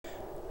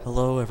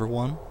Hello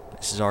everyone,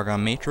 this is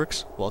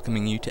ArgonMatrix,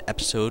 welcoming you to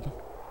episode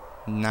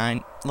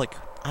 9,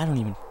 I don't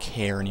even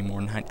care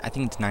anymore, I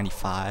think it's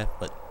 95,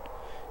 but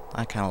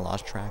I kinda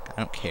lost track,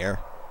 I don't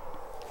care.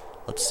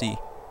 Let's see,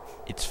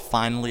 it's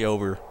finally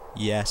over,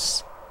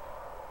 yes,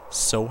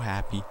 so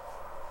happy.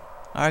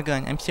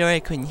 Argon, I'm sorry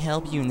I couldn't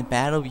help you in the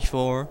battle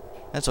before.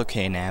 That's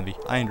okay, Navi,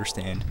 I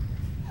understand.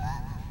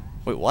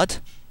 Wait, what?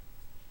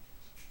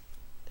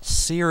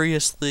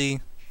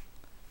 Seriously?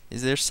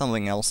 Is there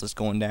something else that's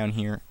going down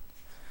here?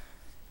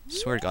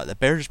 Swear to God, that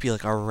better just be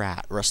like a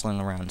rat rustling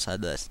around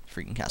inside this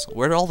freaking castle.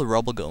 Where did all the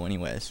rubble go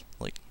anyways?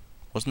 Like,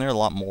 wasn't there a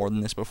lot more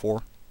than this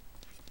before?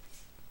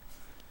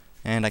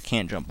 And I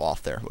can't jump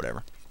off there,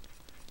 whatever.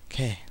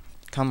 Okay,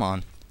 come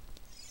on.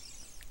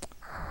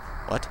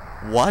 What?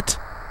 What?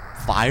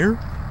 Fire?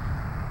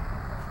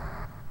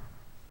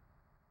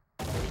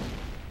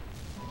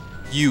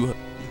 You...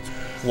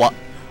 What?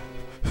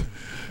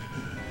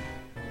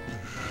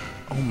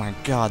 Oh my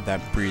God, that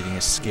breathing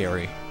is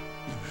scary.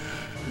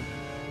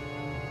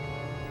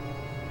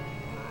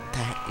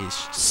 That is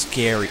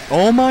scary.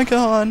 Oh my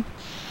God!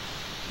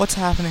 What's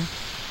happening?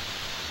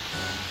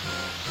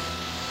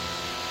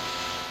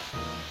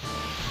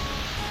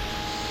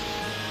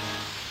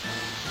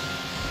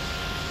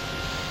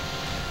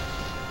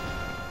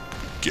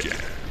 Get.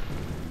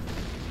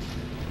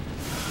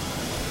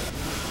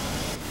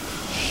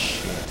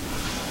 Shit.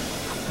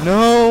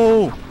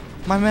 No!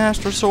 My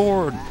Master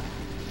Sword!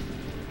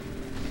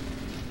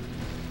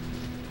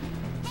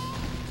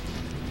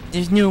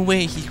 There's no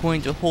way he's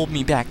going to hold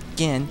me back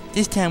again.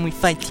 This time we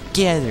fight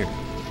together.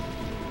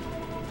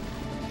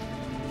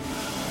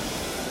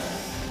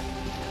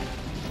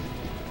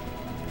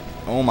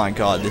 Oh my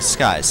God, this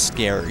guy is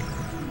scary.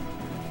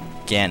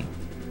 Again,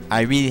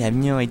 I really have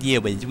no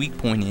idea what his weak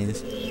point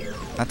is.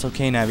 That's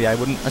okay, Navi. I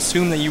wouldn't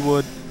assume that you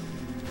would.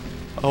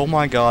 Oh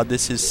my God,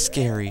 this is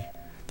scary.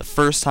 The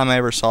first time I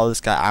ever saw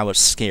this guy, I was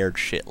scared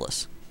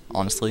shitless.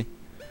 Honestly.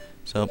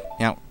 So,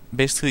 yeah.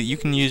 Basically, you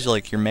can use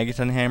like your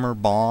Megaton hammer,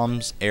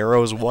 bombs,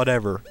 arrows,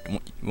 whatever you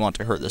want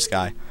to hurt this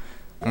guy.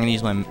 I'm gonna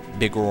use my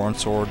big roaring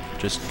sword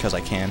just because I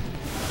can.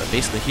 But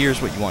basically,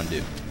 here's what you want to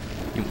do.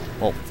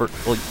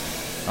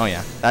 Oh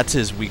yeah, that's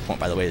his weak point,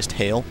 by the way, his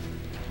tail.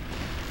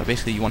 But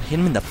basically, you want to hit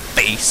him in the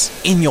face,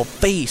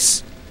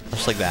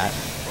 just like that,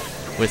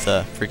 with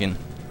a freaking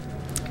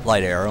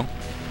light arrow.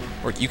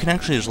 Or you can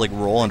actually just like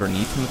roll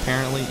underneath him,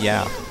 apparently.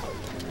 Yeah,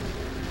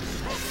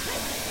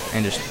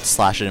 and just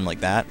slash at him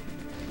like that.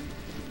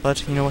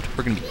 But, you know what,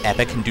 we're gonna be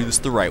epic and do this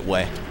the right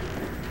way.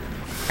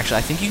 Actually,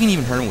 I think you can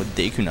even hurt him with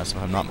Deku Nuts if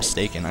I'm not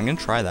mistaken. I'm gonna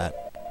try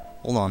that.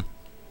 Hold on.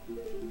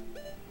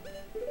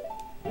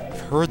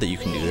 I've heard that you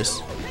can do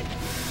this.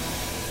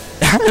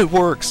 It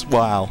works!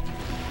 Wow.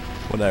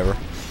 Whatever.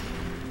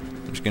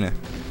 I'm just gonna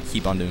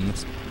keep on doing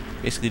this.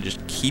 Basically,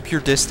 just keep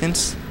your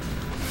distance,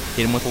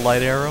 hit him with a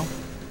light arrow,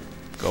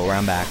 go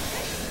around back.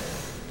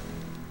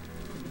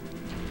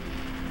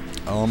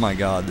 Oh my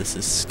God, this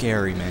is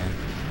scary, man.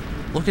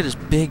 Look at his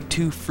big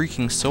two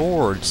freaking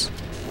swords.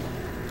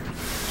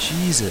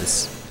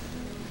 Jesus.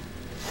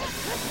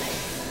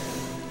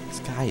 This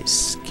guy is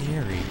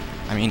scary.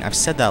 I mean, I've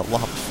said that a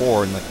lot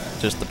before in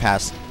just the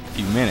past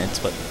few minutes,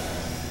 but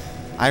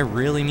I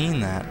really mean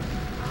that.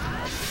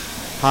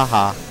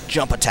 Haha,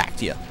 jump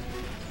attacked ya.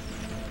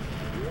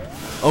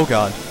 Oh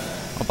God.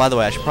 Oh, by the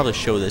way, I should probably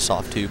show this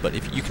off too, but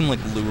if you can like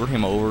lure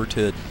him over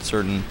to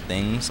certain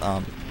things,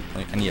 I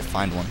need to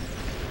find one.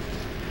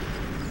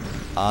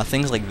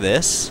 Things like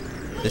this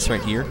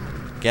right here,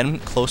 get him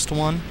close to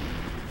one,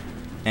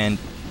 and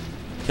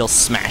he'll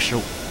smash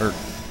it, or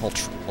he'll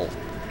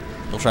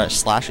try to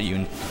slash at you,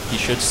 and he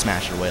should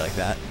smash it away like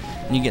that.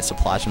 And you get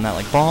supplies from that,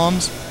 like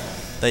bombs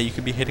that you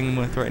could be hitting him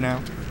with right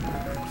now.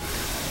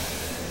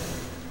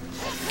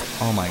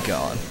 Oh my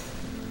God!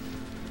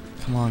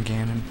 Come on,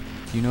 Ganon.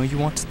 You know you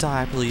want to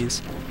die,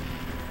 please.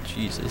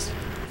 Jesus.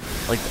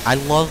 Like, I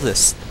love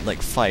this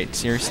like fight.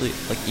 Seriously,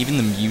 like even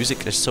the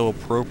music is so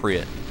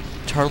appropriate.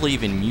 It's hardly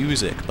even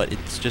music, but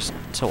it's just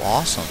so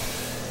awesome.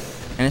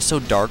 And it's so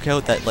dark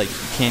out that like you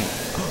can't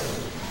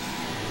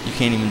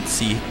even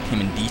see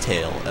him in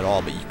detail at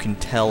all, but you can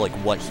tell like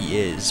what he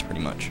is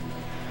pretty much.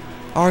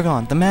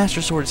 Argon, the Master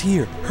Sword is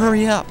here.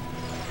 Hurry up.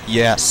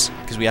 Yes,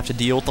 because we have to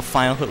deal with the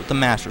final hit with the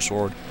Master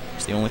Sword.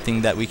 It's the only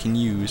thing that we can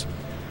use.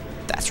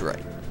 That's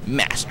right.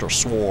 Master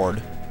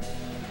Sword.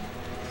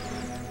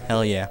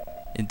 Hell yeah.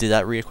 And did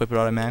that re-equip it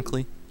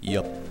automatically?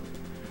 Yup.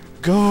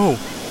 Go!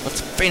 Let's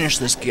finish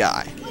this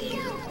guy.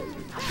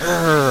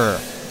 Urgh.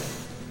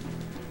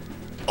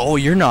 Oh,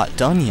 you're not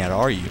done yet,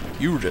 are you?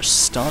 You were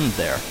just stunned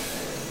there.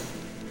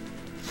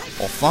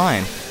 Well,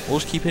 fine. We'll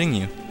just keep hitting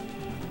you.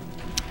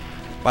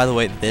 By the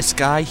way, this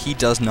guy, he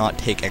does not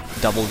take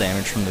double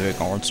damage from the big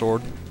orange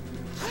sword.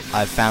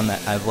 I've found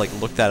that. I've like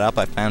looked that up.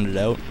 I found it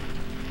out.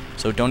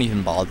 So don't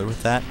even bother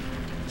with that.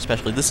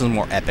 Especially, this is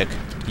more epic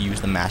to use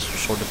the Master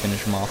Sword to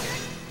finish him off.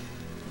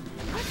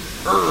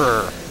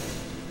 Urgh.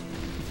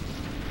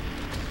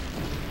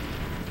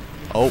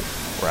 Oh,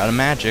 we're out of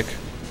magic.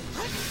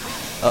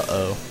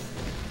 Uh-oh.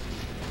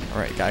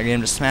 Alright, gotta get him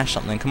to smash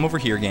something. Come over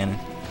here, Ganon.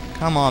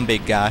 Come on,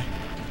 big guy.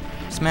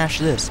 Smash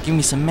this. Give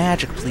me some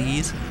magic,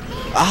 please.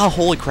 Ah,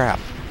 holy crap.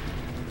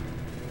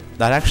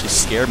 That actually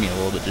scared me a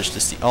little bit just to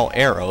see. Oh,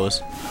 arrows.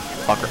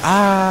 Fucker.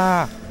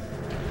 Ah!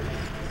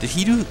 Did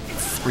he do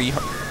 3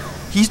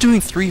 hearts? He's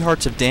doing 3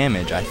 hearts of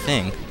damage, I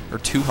think. Or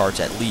 2 hearts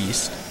at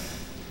least.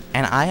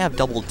 And I have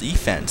double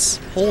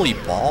defense. Holy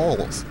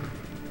balls.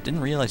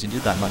 Didn't realize he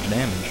did that much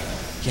damage.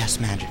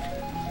 Yes, magic.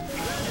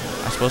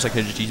 I suppose I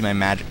could just use my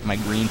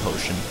green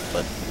potion,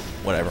 but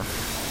whatever.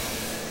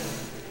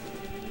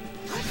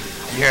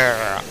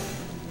 Yeah.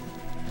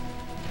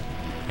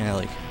 Yeah,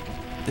 like,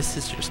 this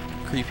is just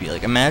creepy.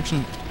 Like,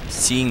 imagine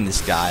seeing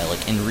this guy,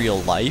 like, in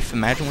real life.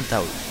 Imagine what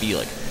that would be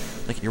like.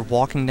 Like, you're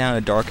walking down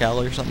a dark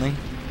alley or something,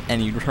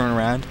 and you turn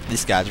around,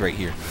 this guy's right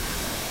here.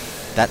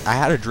 I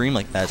had a dream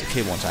like that as a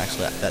kid once,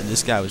 actually, that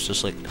this guy was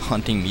just, like,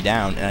 hunting me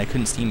down, and I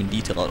couldn't see him in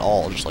detail at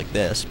all, just like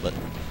this, but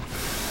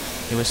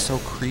it was so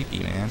creepy,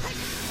 man.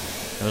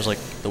 It was, like,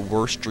 the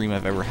worst dream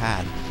I've ever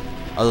had.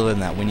 Other than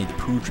that Winnie the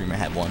Pooh dream I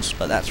had once,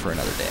 but that's for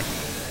another day.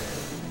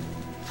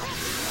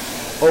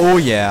 Oh,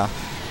 yeah.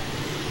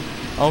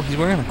 Oh, he's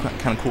wearing a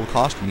kind of cool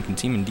costume. You can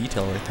see him in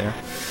detail right there.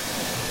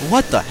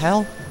 What the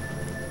hell?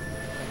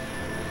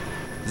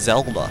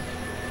 Zelda,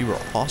 you are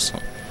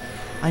awesome.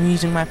 I'm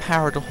using my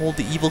power to hold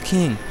the evil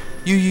king.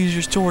 You use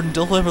your sword and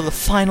deliver the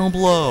final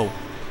blow.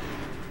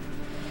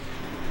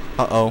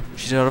 Uh-oh,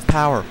 she's out of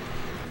power.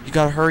 You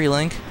gotta hurry,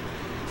 Link.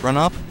 Run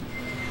up.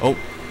 Oh,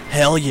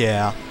 hell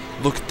yeah.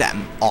 Look at that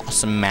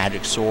awesome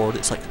magic sword.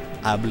 It's like,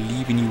 I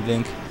believe in you,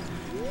 Link.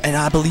 And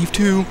I believe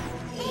too.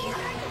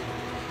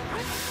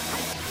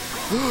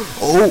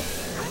 Oh!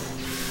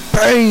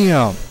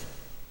 Bam!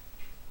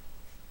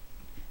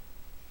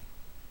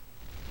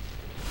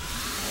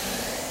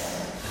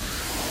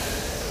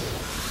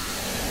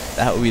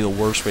 That would be the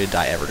worst way to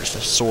die ever. Just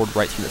a sword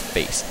right through the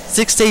face.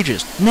 6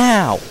 stages!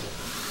 Now!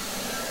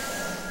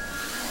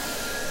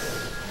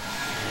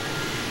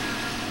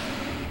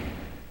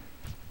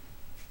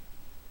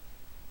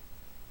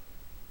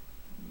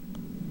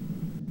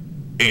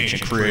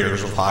 Ancient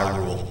creators of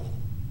Hyrule.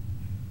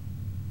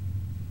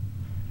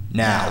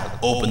 Now,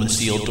 open the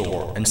sealed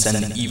door and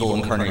send the evil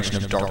incarnation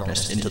of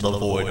darkness into the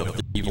void of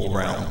the evil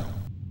realm.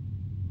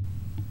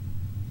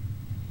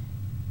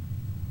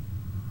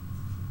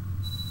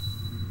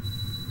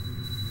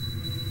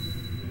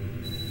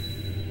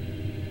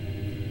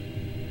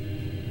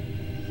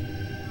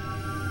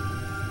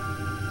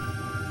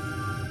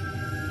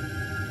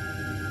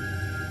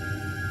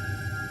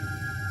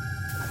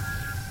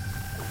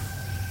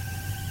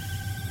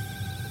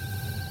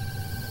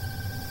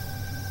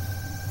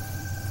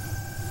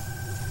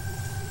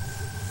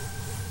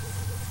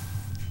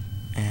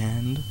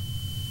 And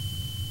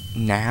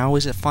now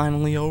is it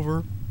finally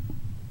over?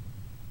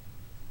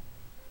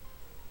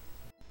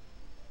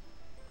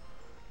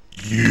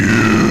 You!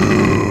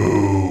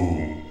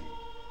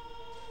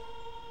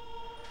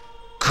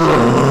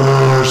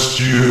 Curse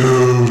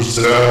you,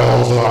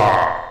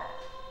 Zelda!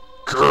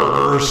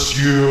 Curse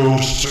you,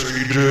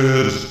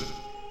 sages!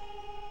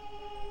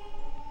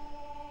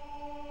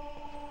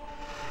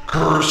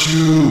 Curse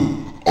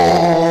you,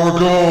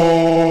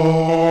 Argon!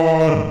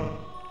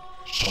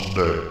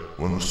 Someday,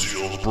 when the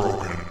seal's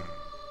broken,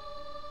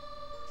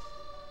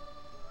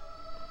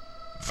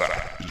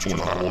 that is when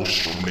I will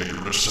exterminate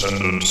your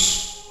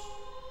descendants.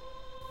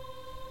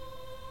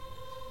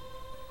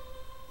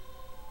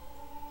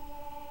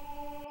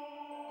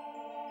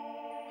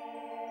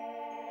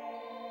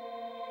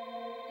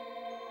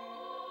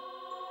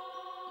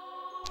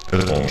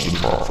 As long as the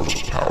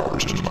Triforce of Power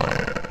is in my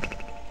hand.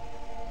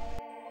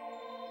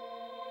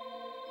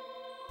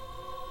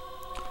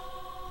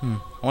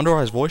 I wonder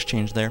why his voice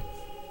changed there.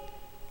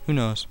 Who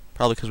knows?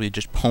 Probably because we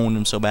just pwned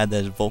him so bad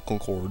that his vocal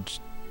cords,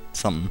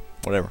 something,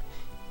 whatever.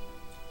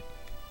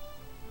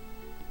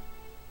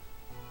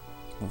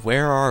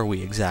 Where are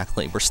we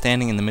exactly? We're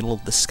standing in the middle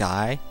of the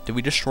sky? Did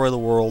we destroy the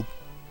world?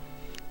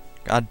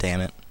 God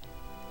damn it.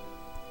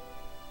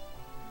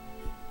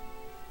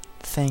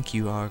 Thank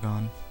you,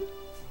 Argon.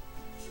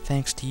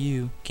 Thanks to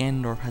you,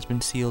 Ganondorf has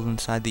been sealed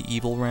inside the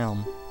evil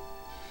realm.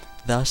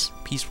 Thus,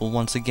 peace will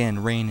once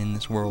again reign in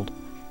this world.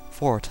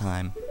 For a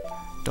time.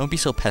 Don't be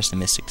so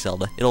pessimistic,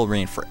 Zelda. It'll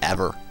reign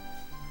forever.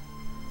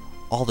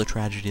 All the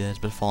tragedy that has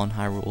befallen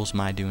Hyrule is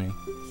my doing.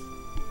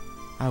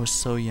 I was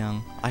so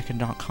young, I could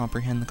not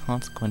comprehend the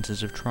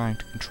consequences of trying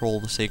to control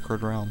the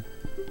sacred realm.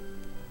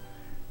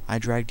 I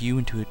dragged you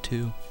into it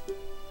too.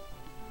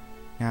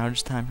 Now it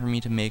is time for me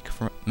to make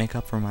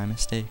up for my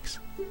mistakes.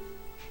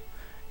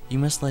 You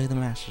must lay the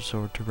Master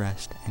Sword to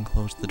rest and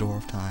close the door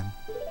of time.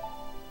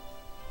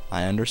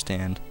 I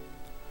understand.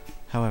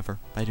 However,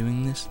 by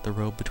doing this, the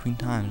road between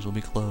times will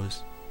be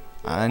closed.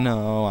 I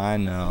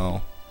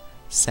know.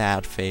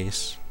 Sad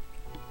face.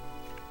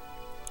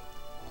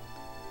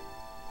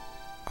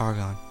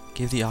 Argon,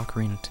 give the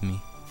Ocarina to me.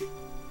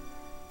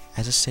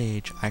 As a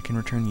sage, I can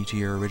return you to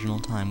your original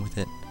time with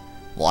it.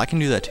 Well, I can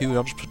do that too.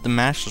 I'll just put the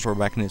Master Sword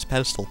back in its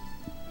pedestal.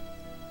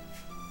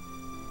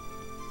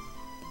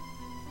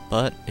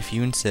 But, if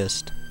you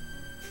insist.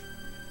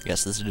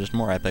 Guess this is just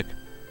more epic.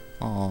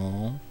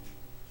 Aww.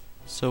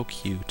 So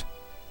cute.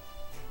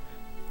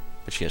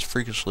 But she has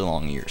freakishly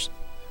long ears.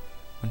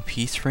 When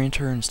peace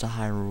returns to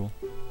Hyrule,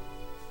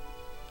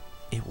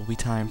 it will be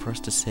time for us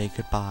to say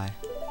goodbye.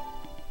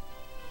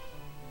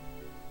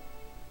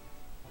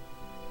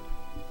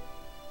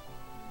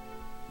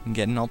 I'm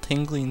getting all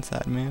tingly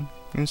inside, man.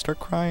 I'm gonna start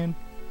crying.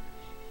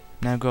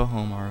 Now go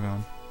home,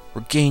 Argon.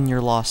 Regain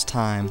your lost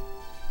time.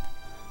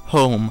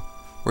 Home,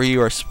 where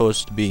you are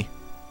supposed to be.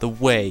 The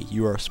way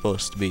you are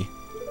supposed to be.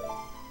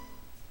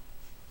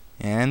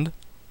 And...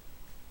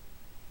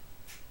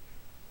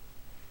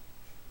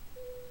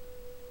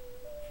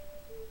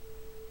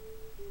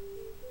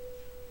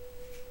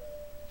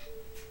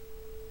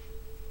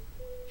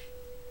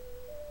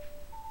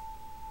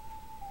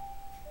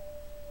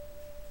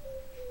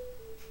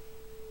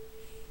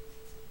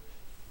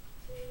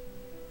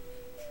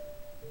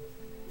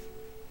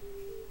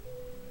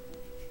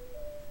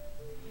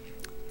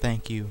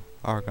 thank you,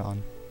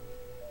 Argon.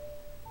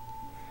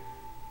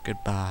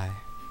 Goodbye.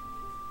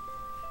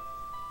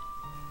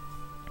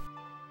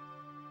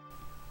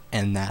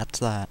 And that's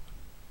that.